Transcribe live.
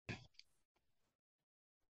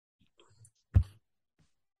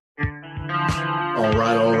All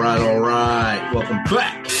right, all right, all right. Welcome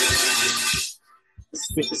back.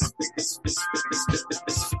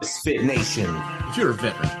 Spit Nation. If you're a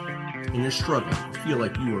veteran and you're struggling, you feel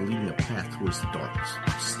like you are leading a path towards the darkness,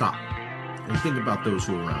 stop and think about those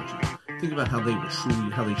who are around you. Think about how they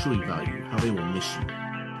truly value you, how they will miss you.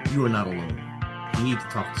 You are not alone. You need to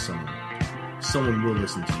talk to someone. Someone will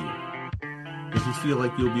listen to you. If you feel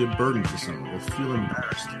like you'll be a burden to someone or feel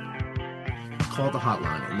embarrassed, call the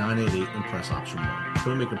hotline at 988 and press option 1.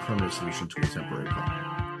 Don't make a permanent solution to a temporary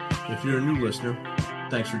problem. If you're a new listener,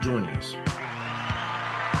 thanks for joining us.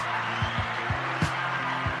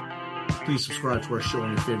 Please subscribe to our show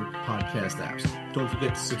on your favorite podcast apps. Don't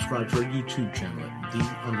forget to subscribe to our YouTube channel at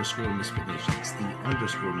 _Misfit Nation. It's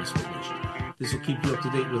 _Misfit Nation. This will keep you up to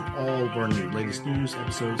date with all of our latest news,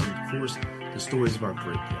 episodes, and of course, the stories of our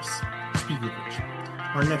great guests. Speaking of which,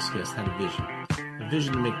 our next guest had a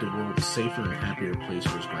vision to make the world a safer and happier place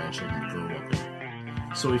for his grandchildren to grow up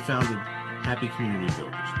in. So he founded Happy Community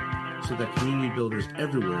Builders, so that community builders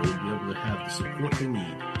everywhere would be able to have the support they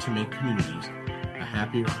need to make communities a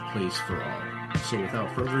happier place for all. So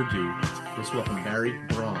without further ado, let's welcome Barry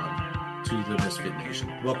Braun to the Misfit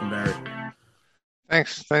Nation. Welcome, Barry.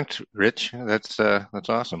 Thanks, Rich. That's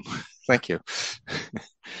awesome. Thank you.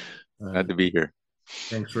 Glad to be here.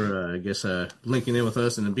 Thanks for, linking in with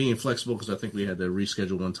us and being flexible, because I think we had to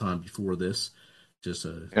reschedule one time before this. Just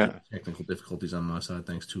technical difficulties on my side,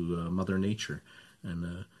 thanks to Mother Nature.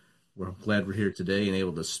 And we're glad we're here today and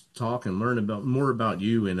able to talk and learn more about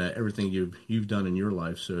you and everything you've done in your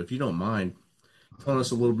life. So if you don't mind, tell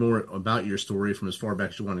us a little more about your story from as far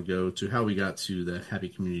back as you want to go to how we got to the Happy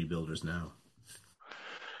Community Builders now.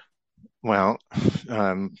 Well,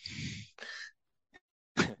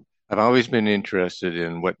 I've always been interested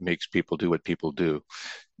in what makes people do what people do.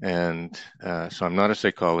 And so I'm not a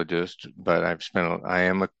psychologist, but I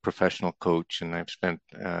am a professional coach, and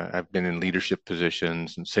I've been in leadership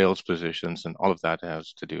positions and sales positions, and all of that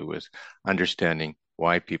has to do with understanding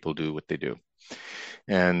why people do what they do.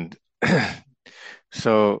 And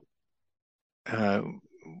so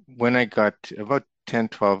when I got about 10,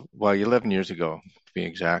 12, 11 years ago, to be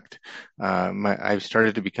exact, I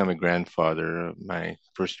started to become a grandfather. My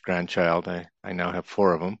first grandchild, I now have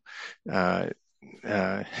 4 of them.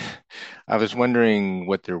 I was wondering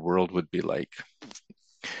what their world would be like,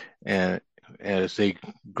 and as they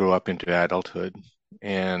grow up into adulthood.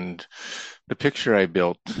 And the picture I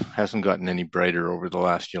built hasn't gotten any brighter over the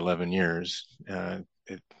last 11 years.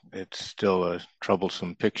 It's still a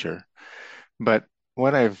troublesome picture, but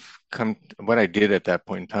what I did at that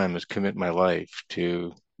point in time is commit my life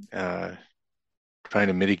to trying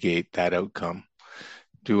to mitigate that outcome,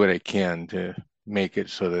 do what I can to make it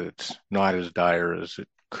so that it's not as dire as it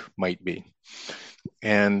might be.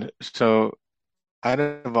 And so out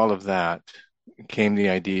of all of that came the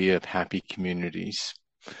idea of happy communities.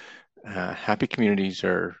 Happy communities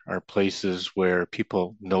are places where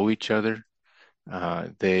people know each other,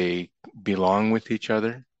 they belong with each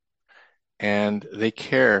other, and they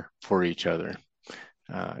care for each other,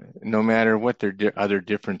 no matter what their other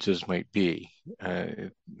differences might be.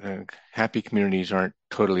 Happy communities aren't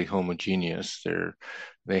totally homogeneous.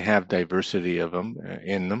 They have diversity of them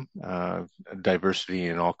in them, diversity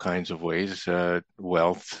in all kinds of ways,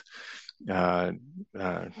 wealth, and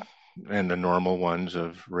the normal ones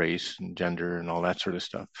of race and gender and all that sort of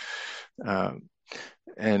stuff.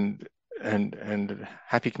 And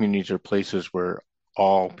happy communities are places where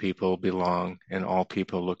all people belong and all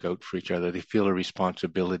people look out for each other. They feel a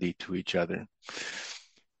responsibility to each other.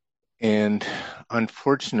 And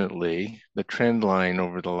unfortunately, the trend line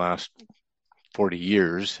over the last 40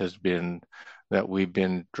 years has been that we've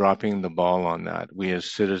been dropping the ball on that. We as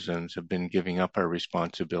citizens have been giving up our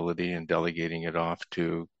responsibility and delegating it off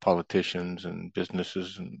to politicians and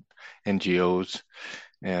businesses and NGOs.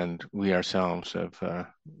 And we ourselves have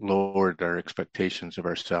lowered our expectations of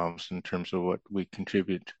ourselves in terms of what we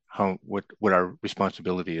contribute, what our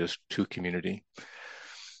responsibility is to community.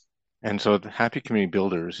 And so the Happy Community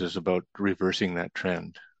Builders is about reversing that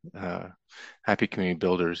trend. Happy Community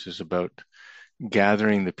Builders is about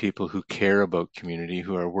gathering the people who care about community,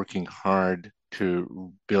 who are working hard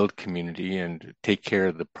to build community and take care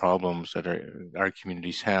of the problems that our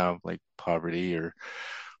communities have, like poverty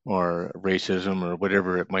or racism or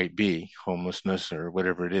whatever it might be, homelessness or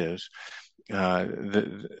whatever it is.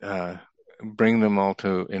 Bring them all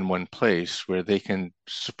in one place where they can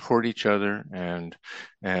support each other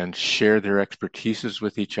and share their expertises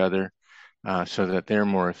with each other, so that they're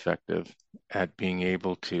more effective at being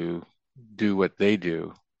able to do what they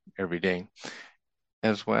do every day,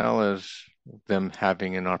 as well as them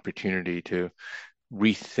having an opportunity to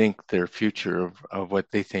rethink their future of what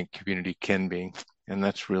they think community can be. And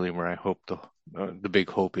that's really where I hope the big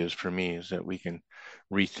hope is for me, is that we can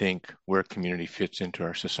rethink where community fits into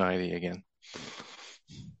our society again.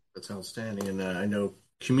 That's outstanding. And I know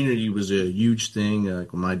community was a huge thing.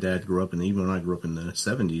 Like when my dad grew up, and even when I grew up in the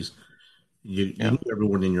 70s, you Yeah. knew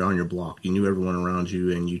everyone on your block. You knew everyone around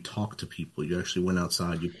you, and you talked to people. You actually went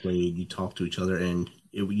outside, you played, you talked to each other, and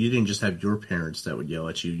you didn't just have your parents that would yell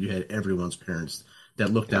at you. You had everyone's parents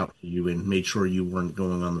that looked Yeah. out for you and made sure you weren't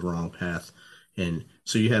going on the wrong path. And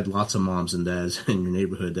so you had lots of moms and dads in your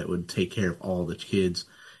neighborhood that would take care of all the kids.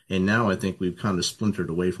 And now I think we've kind of splintered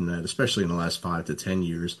away from that, especially in the last 5 to 10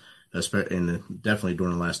 years, and definitely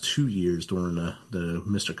during the last 2 years during the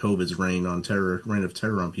Mr. COVID's reign of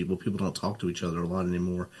terror on people. People don't talk to each other a lot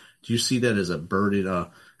anymore. Do you see that as a burden,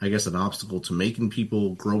 I guess, an obstacle to making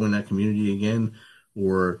people grow in that community again?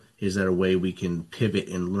 Or is that a way we can pivot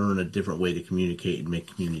and learn a different way to communicate and make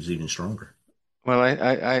communities even stronger? Well,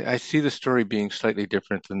 I see the story being slightly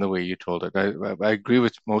different than the way you told it. I agree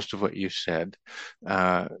with most of what you said,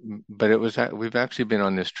 uh, but we've actually been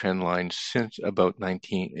on this trend line since about the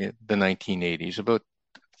 1980s, about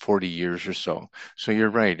 40 years or so. So you're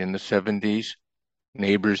right. In the 70s,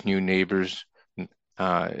 neighbors knew neighbors.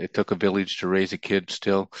 It took a village to raise a kid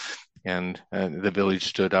still, and the village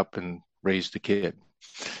stood up and raised the kid.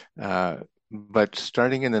 Uh, but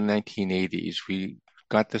starting in the 1980s, we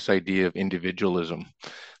got this idea of individualism,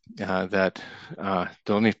 that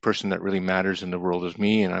the only person that really matters in the world is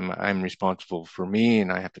me, and I'm responsible for me,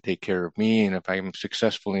 and I have to take care of me. And if I'm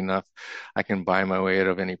successful enough, I can buy my way out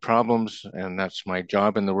of any problems, and that's my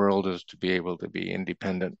job in the world, is to be able to be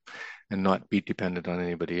independent and not be dependent on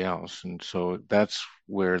anybody else. And so that's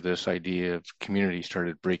where this idea of community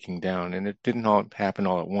started breaking down. And it didn't all happen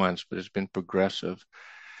all at once, but it's been progressive.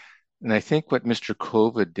 And I think what Mr.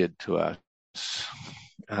 COVID did to us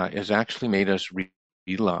has actually made us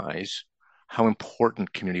realize how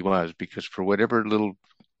important community was, because for whatever little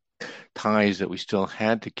ties that we still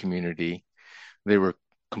had to community, they were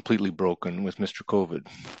completely broken with Mr. COVID.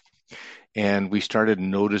 And we started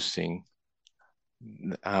noticing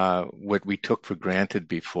what we took for granted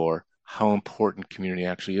before, how important community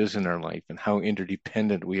actually is in our life and how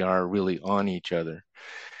interdependent we are really on each other.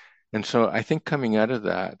 And so I think coming out of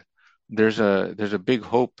that, there's a big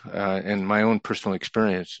hope, in my own personal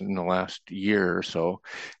experience in the last year or so,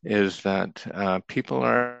 is that people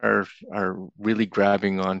are really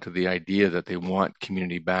grabbing onto the idea that they want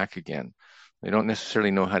community back again. They don't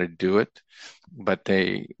necessarily know how to do it, but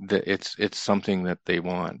it's something that they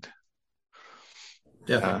want. Uh,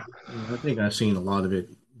 Definitely. I think I've seen a lot of it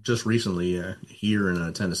just recently here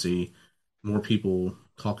in Tennessee. More people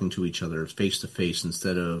talking to each other face to face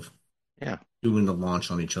instead of yeah, doing the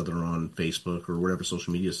launch on each other on Facebook or whatever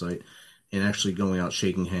social media site, and actually going out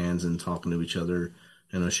shaking hands and talking to each other.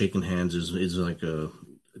 And shaking hands is like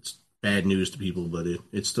it's bad news to people, but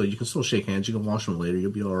it's still, you can still shake hands. You can wash them later.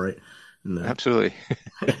 You'll be all right. And absolutely.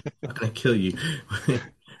 not gonna kill you,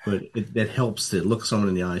 but that helps to look someone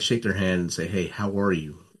in the eye, shake their hand, and say, "Hey, how are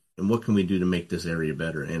you? And what can we do to make this area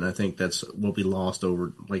better?" And I think that's what we lost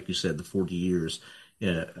over, like you said, the 40 years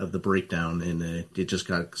of the breakdown, and it just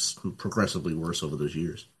got progressively worse over those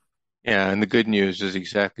years. Yeah, and the good news is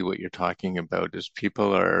exactly what you're talking about, is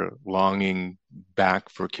people are longing back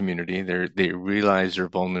for community. They realize their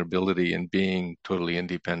vulnerability in being totally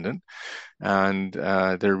independent, and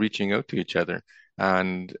they're reaching out to each other.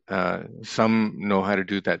 And some know how to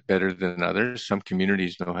do that better than others. Some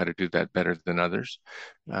communities know how to do that better than others.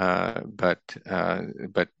 But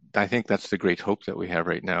I think that's the great hope that we have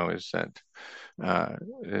right now, is uh,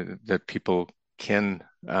 that people can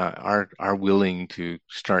are willing to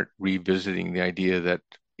start revisiting the idea that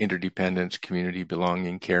interdependence, community,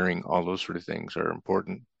 belonging, caring, all those sort of things are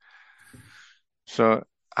important. So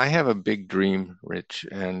I have a big dream, Rich,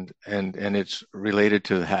 and it's related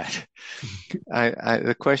to that.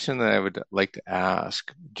 The question that I would like to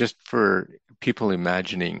ask, just for people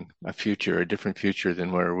imagining a future, a different future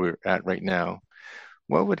than where we're at right now,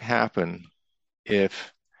 what would happen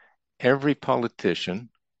if every politician,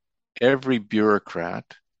 every bureaucrat,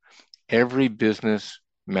 every business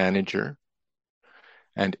manager,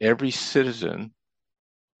 and every citizen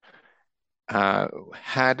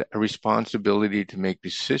had a responsibility to make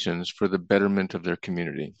decisions for the betterment of their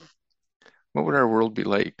community? What would our world be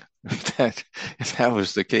like if that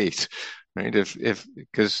was the case, right? If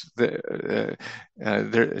because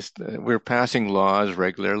we're passing laws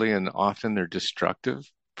regularly, and often they're destructive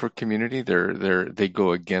for community. They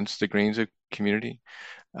go against the grains of community.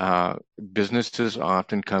 Uh, Businesses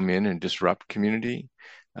often come in and disrupt community.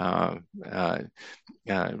 uh, uh,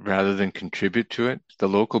 rather than contribute to it. The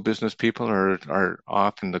local business people are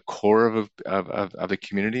often the core of the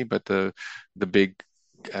community, but the big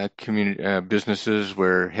community businesses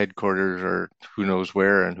where headquarters are who knows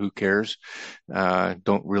where and who cares,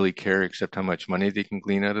 don't really care except how much money they can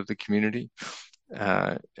glean out of the community,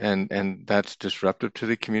 and that's disruptive to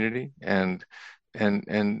the community, and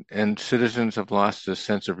citizens have lost a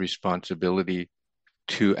sense of responsibility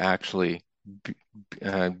to actually be,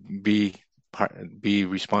 uh, be be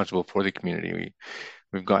responsible for the community.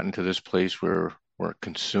 We've gotten to this place where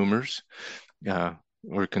uh,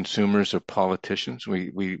 we're consumers of politicians.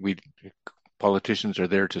 We politicians are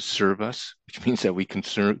there to serve us, which means that we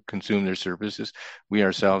consume their services. We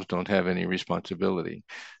ourselves don't have any responsibility.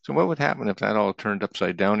 So what would happen if that all turned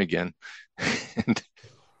upside down again, and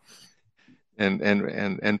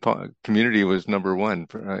community was number one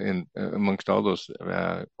in amongst all those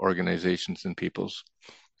organizations and peoples?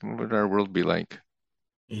 What would our world be like?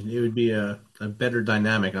 And it would be a better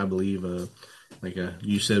dynamic, I believe.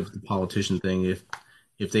 You said with the politician thing,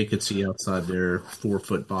 if they could see outside their 4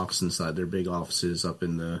 foot box inside their big offices up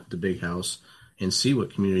in the big house and see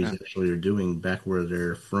what communities Yeah. actually are doing back where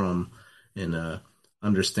they're from, and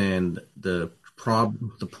understand the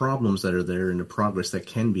problems that are there and the progress that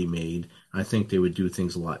can be made, I think they would do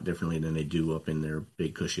things a lot differently than they do up in their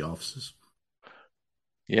big cushy offices.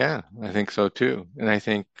 Yeah, I think so too. And I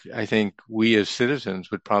think we as citizens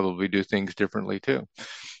would probably do things differently too.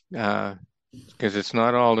 Uh, because it's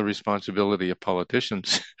not all the responsibility of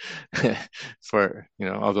politicians for,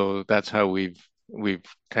 although that's how we've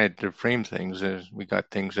tried to frame things, as we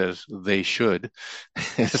got things as they should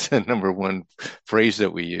is the number one phrase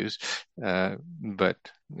that we use. But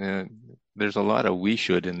uh, there's a lot of we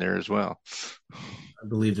should in there as well. I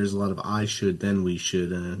believe there's a lot of I should, then we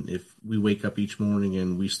should. And if we wake up each morning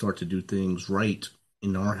and we start to do things right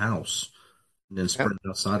in our house and then Yeah. spread it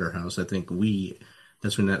outside our house, I think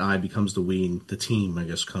that's when that I becomes the we and the team, I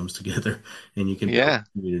guess, comes together and you can build Yeah.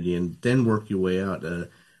 a community and then work your way out.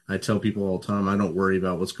 I tell people all the time, I don't worry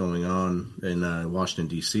about what's going on in Washington,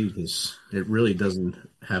 D.C., because it really doesn't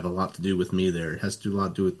have a lot to do with me there. It has to do a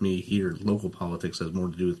lot to do with me here. Local politics has more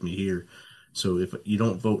to do with me here. So if you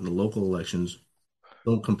don't vote in the local elections,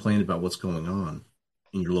 don't complain about what's going on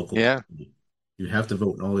in your local Yeah. community. You have to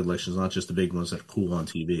vote in all the elections, not just the big ones that are cool on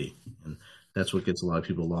TV. And that's what gets a lot of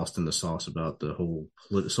people lost in the sauce about the whole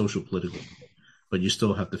social political. But you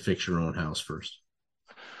still have to fix your own house first.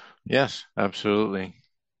 Yes, absolutely.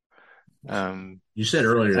 Um, You said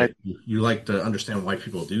earlier I, that you like to understand why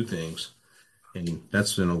people do things, and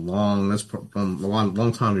that's been from a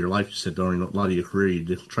long time of your life. You said during a lot of your career, you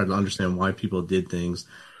did try to understand why people did things.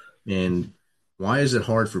 And why is it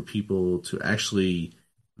hard for people to actually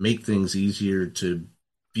make things easier to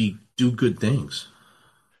be do good things?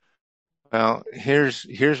 well, here's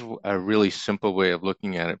a really simple way of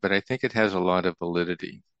looking at it, but I think it has a lot of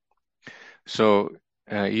validity. So,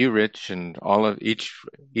 you, Rich, and all of each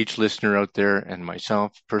listener out there, and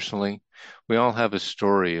myself personally, we all have a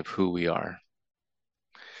story of who we are,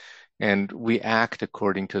 and we act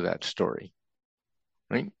according to that story,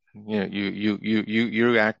 right?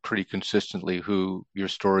 You act pretty consistently who your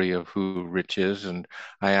story of who Rich is, and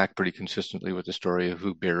I act pretty consistently with the story of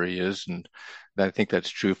who Barry is, and I think that's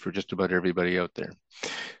true for just about everybody out there.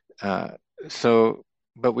 Uh, so,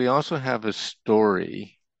 but we also have a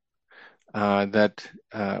story that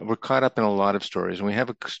we're caught up in a lot of stories, and we have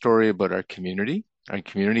a story about our community. Our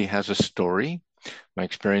community has a story. My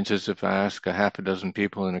experience is if I ask a half a dozen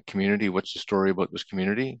people in a community, what's the story about this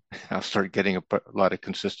community? I'll start getting a lot of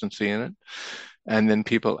consistency in it. And then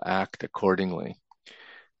people act accordingly.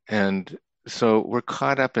 And so we're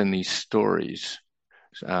caught up in these stories.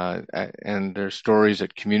 And there's stories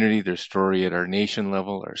at community, there's story at our nation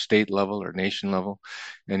level, our state level, our nation level.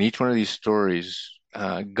 And each one of these stories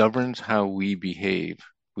governs how we behave.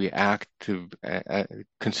 We act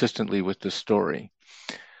consistently with the story.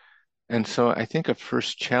 And so I think a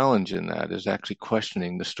first challenge in that is actually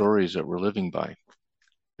questioning the stories that we're living by.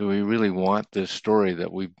 Do we really want this story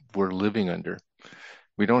that we're living under?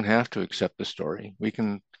 We don't have to accept the story. We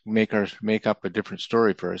can make up a different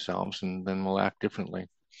story for ourselves, and then we'll act differently.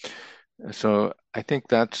 So I think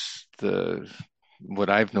that's the what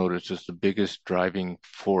I've noticed is the biggest driving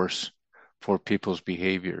force for people's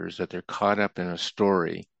behaviors, that they're caught up in a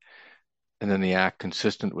story and then they act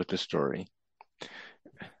consistent with the story.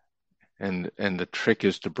 And the trick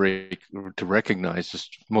is to recognize this.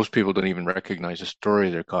 Most people don't even recognize the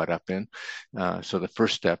story they're caught up in. So the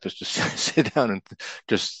first step is to sit down and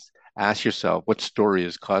just ask yourself, what story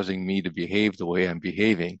is causing me to behave the way I'm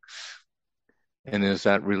behaving? And is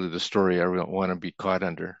that really the story I want to be caught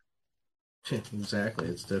under? Exactly.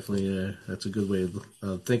 It's definitely that's a good way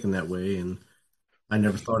of thinking that way. And I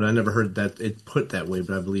never heard that it put that way,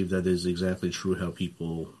 but I believe that is exactly true. How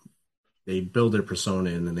people they build their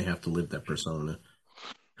persona and then they have to live that persona,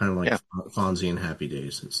 kind of like Yeah, Fonzie and Happy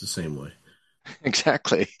Days. It's the same way.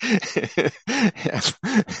 exactly. Yeah.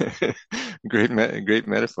 Great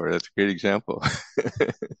metaphor. That's a great example.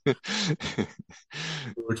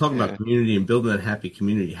 We're talking about Yeah. community and building that happy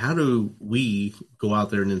community. How do we go out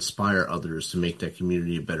there and inspire others to make that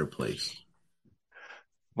community a better place?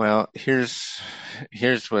 Well, here's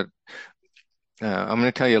what I'm going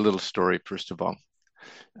to tell you a little story first of all.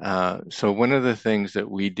 So one of the things that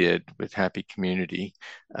we did with Happy Community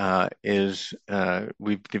is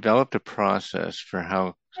we've developed a process for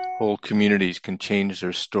how whole communities can change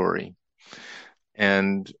their story,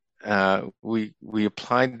 and we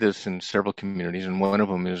applied this in several communities, and one of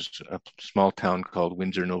them is a small town called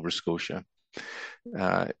Windsor, Nova Scotia.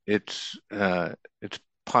 Its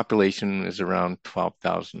population is around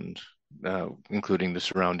 12,000, including the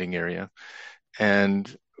surrounding area.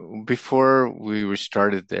 And before we were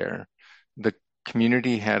started there, the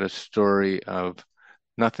community had a story of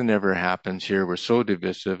nothing ever happens here. We're so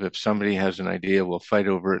divisive. If somebody has an idea, we'll fight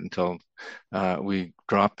over it until we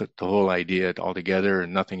drop the whole idea altogether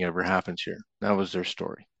and nothing ever happens here. That was their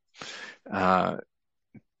story. Uh,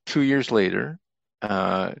 2 years later,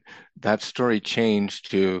 uh, that story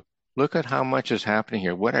changed to look at how much is happening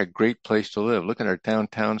here. What a great place to live. Look at our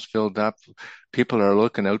downtowns filled up. People are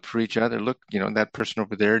looking out for each other. Look, that person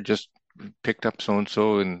over there just picked up so and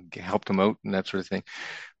so and helped them out and that sort of thing.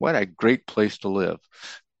 What a great place to live.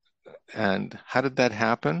 And how did that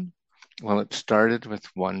happen? Well, it started with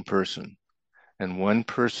one person, and one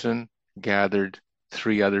person gathered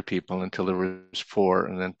three other people until there was four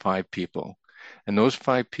and then five people. And those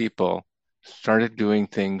five people started doing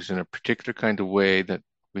things in a particular kind of way that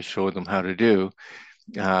we showed them how to do.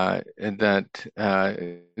 And that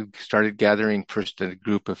started gathering first a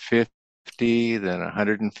group of 50, then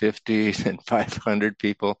 150, then 500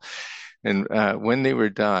 people. And when they were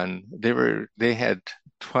done, they had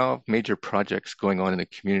 12 major projects going on in the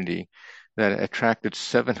community that attracted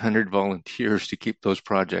 700 volunteers to keep those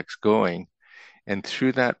projects going. And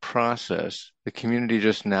through that process, the community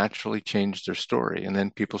just naturally changed their story, and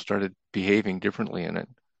then people started behaving differently in it.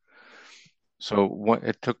 So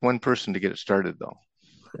it took one person to get it started, though,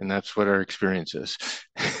 and that's what our experience is.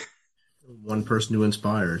 One person to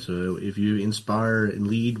inspire. So if you inspire and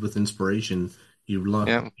lead with inspiration, you're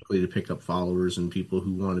Yeah, likely to pick up followers and people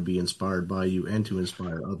who want to be inspired by you and to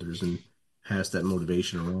inspire others and pass that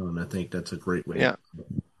motivation around. I think that's a great way to yeah,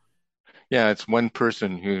 yeah. It's one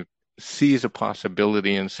person who sees a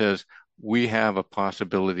possibility and says, "We have a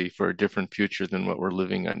possibility for a different future than what we're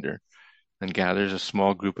living under." And gathers a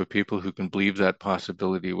small group of people who can believe that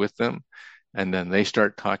possibility with them. And then they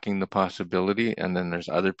start talking the possibility, and then there's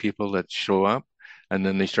other people that show up, and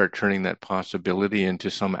then they start turning that possibility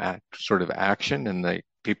into some sort of action, and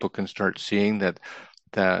people can start seeing that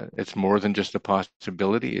it's more than just a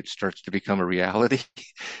possibility. It starts to become a reality,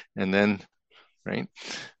 and then right,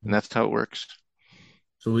 and that's how it works.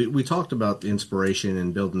 So we talked about the inspiration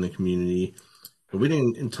and building the community, but we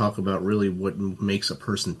didn't talk about really what makes a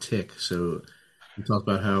person tick. So we talked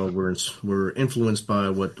about how we're influenced by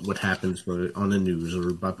what happens on the news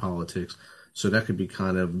or by politics. So that could be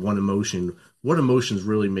kind of one emotion. What emotions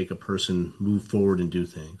really make a person move forward and do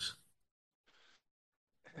things?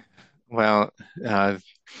 Well,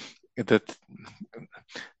 the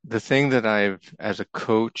the thing that as a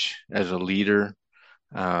coach, as a leader,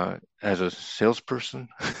 as a salesperson,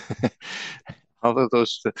 all of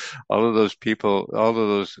those, all of those people, all of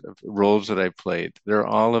those roles that I played, they're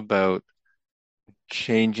all about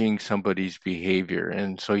changing somebody's behavior.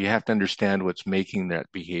 And so you have to understand what's making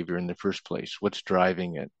that behavior in the first place, what's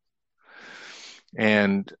driving it.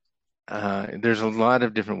 And there's a lot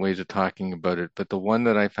of different ways of talking about it, but the one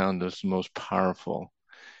that I found was the most powerful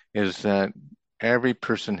is that every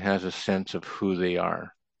person has a sense of who they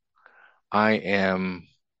are. I am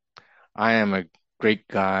I am a great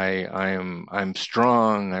guy. I'm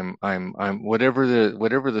strong. I'm whatever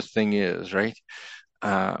the thing is, right?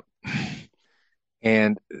 Uh,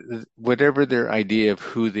 and whatever their idea of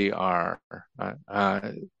who they are, uh,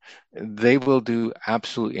 uh, they will do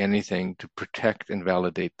absolutely anything to protect and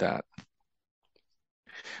validate that.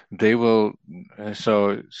 They will. A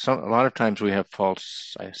lot of times we have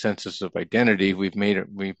false senses of identity. We've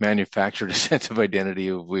manufactured a sense of identity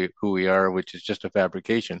of who we are, which is just a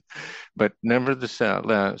fabrication. But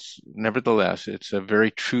nevertheless, it's a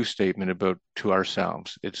very true statement about to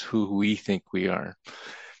ourselves. It's who we think we are.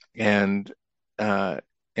 And uh,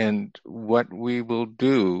 and what we will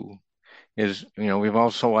do is, we've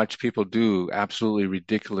also watched people do absolutely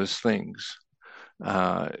ridiculous things,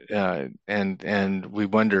 and we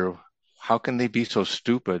wonder, how can they be so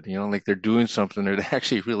stupid? Like they're doing something that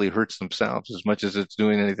actually really hurts themselves as much as it's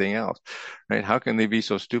doing anything else, right? How can they be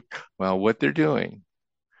so stupid? Well, what they're doing,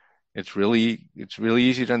 it's really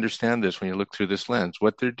easy to understand this when you look through this lens.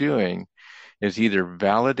 What they're doing is either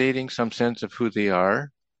validating some sense of who they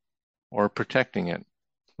are or protecting it.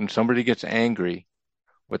 When somebody gets angry,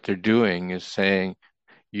 what they're doing is saying,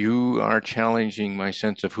 you are challenging my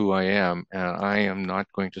sense of who I am, and I am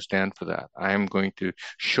not going to stand for that. I am going to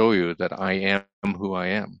show you that I am who I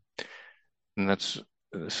am. And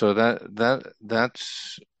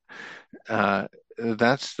uh,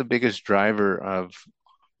 that's the biggest driver of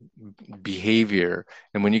behavior.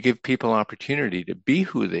 And when you give people opportunity to be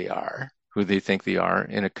who they are, who they think they are,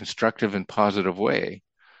 in a constructive and positive way,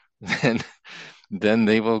 then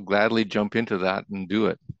they will gladly jump into that and do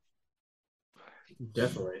it.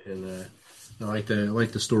 Definitely, and I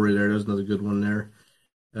like the story there. There's another good one there.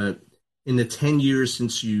 Uh, in the 10 years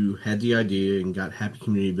since you had the idea and got Happy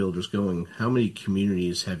Community Builders going, how many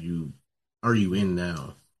communities are you in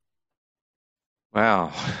now?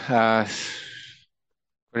 Wow.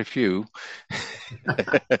 Quite a few.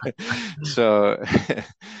 So,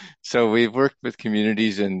 so we've worked with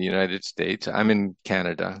communities in the United States. I'm in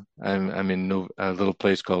Canada. I'm in a little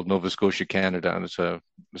place called Nova Scotia, Canada. And it's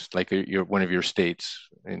like one of your states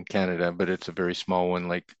in Canada, but it's a very small one,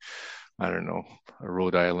 like, I don't know, a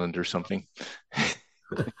Rhode Island or something.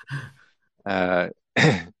 Uh,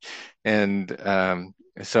 and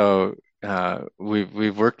so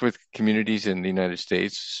we've worked with communities in the United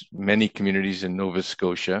States, many communities in Nova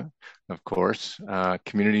Scotia, of course,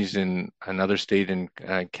 communities in another state in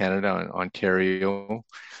Canada, Ontario.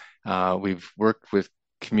 We've worked with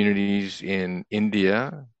communities in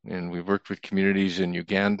India, and we've worked with communities in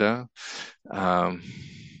Uganda, um,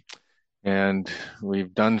 and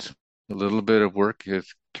we've done a little bit of work with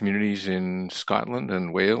communities in Scotland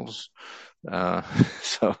and Wales. Uh,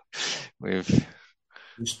 so we've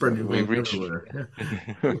You spread your we've wings reached. everywhere.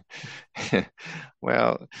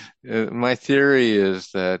 Well, my theory is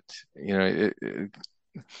that,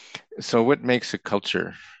 so what makes a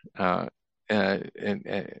culture? And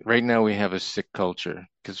right now we have a sick culture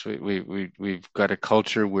because we've got a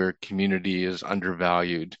culture where community is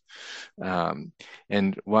undervalued.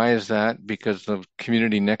 And why is that? Because the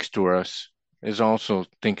community next to us is also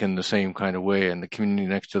thinking the same kind of way, and the community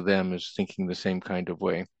next to them is thinking the same kind of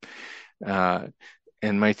way. Uh,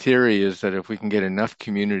 and my theory is that if we can get enough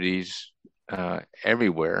communities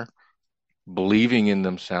everywhere believing in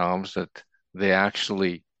themselves that they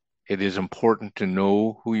actually, it is important to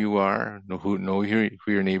know who you are, know who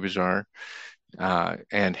your neighbors are,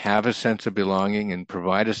 and have a sense of belonging and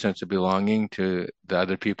provide a sense of belonging to the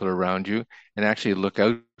other people around you, and actually look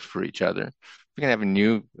out for each other. If we can have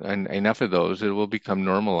enough of those, it will become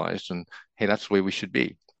normalized. And hey, that's the way we should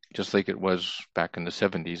be, just like it was back in the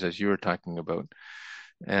 70s, as you were talking about.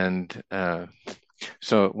 And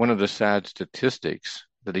so one of the sad statistics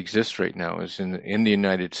that exists right now is in the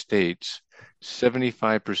United States,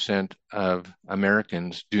 75% of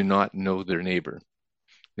Americans do not know their neighbor.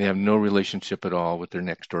 They have no relationship at all with their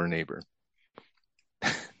next door neighbor.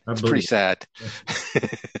 I It's pretty believe. sad.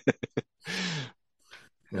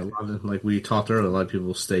 Yeah, a lot of, like we talked earlier, a lot of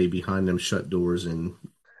people stay behind them shut doors and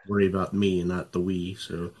worry about me and not the we.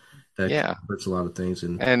 So that Yeah. hurts a lot of things.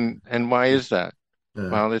 And And why is that? uh,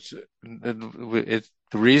 Well, it's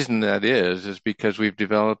the reason that is because we've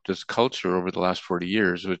developed this culture over the last 40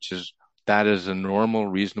 years, which is that is a normal,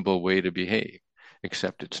 reasonable way to behave,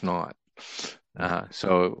 except it's not.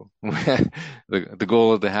 So the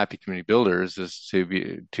goal of the Happy Community Builders is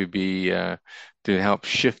to help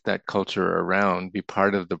shift that culture around, be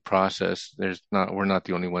part of the process. We're not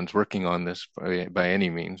the only ones working on this by any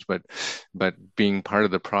means, but being part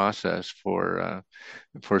of the process for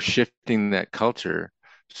shifting that culture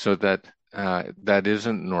so that that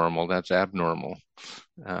isn't normal, that's abnormal,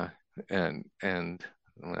 uh, and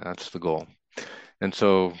that's the goal. And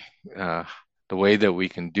so the way that we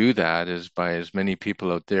can do that is by as many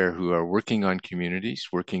people out there who are working on communities,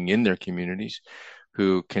 working in their communities,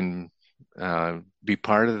 who can be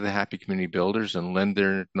part of the Happy Community Builders and lend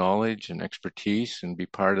their knowledge and expertise and be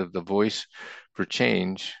part of the voice for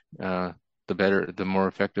change, the more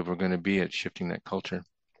effective we're going to be at shifting that culture.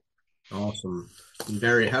 awesome. And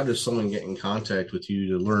Barry, how does someone get in contact with you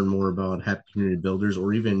to learn more about Happy Community Builders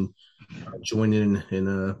or even join in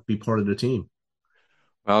and be part of the team?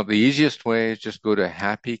 Well, the easiest way is just go to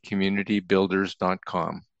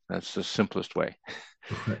happycommunitybuilders.com. That's the simplest way.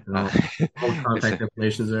 And Uh, all the it's contact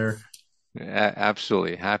information is there.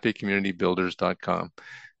 absolutely happycommunitybuilders.com.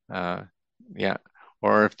 Uh, yeah.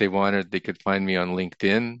 Or if they wanted, they could find me on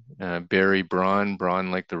LinkedIn, Barry Braun, Braun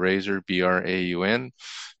like the razor, Braun,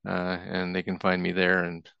 and they can find me there.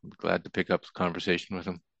 And I'm glad to pick up the conversation with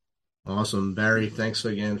them. Awesome, Barry. Thanks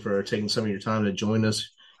again for taking some of your time to join us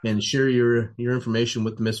and share your information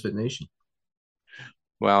with the Misfit Nation.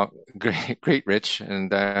 Well, great, Rich,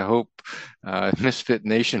 and I hope Misfit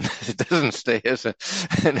Nation doesn't stay as an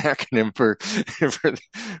acronym for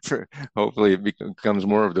for. Hopefully, it becomes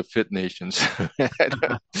more of the Fit Nations.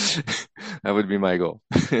 That would be my goal.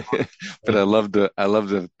 But Thank I love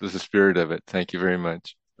the spirit of it. Thank you very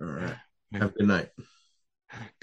much. you. All right. Have a good night.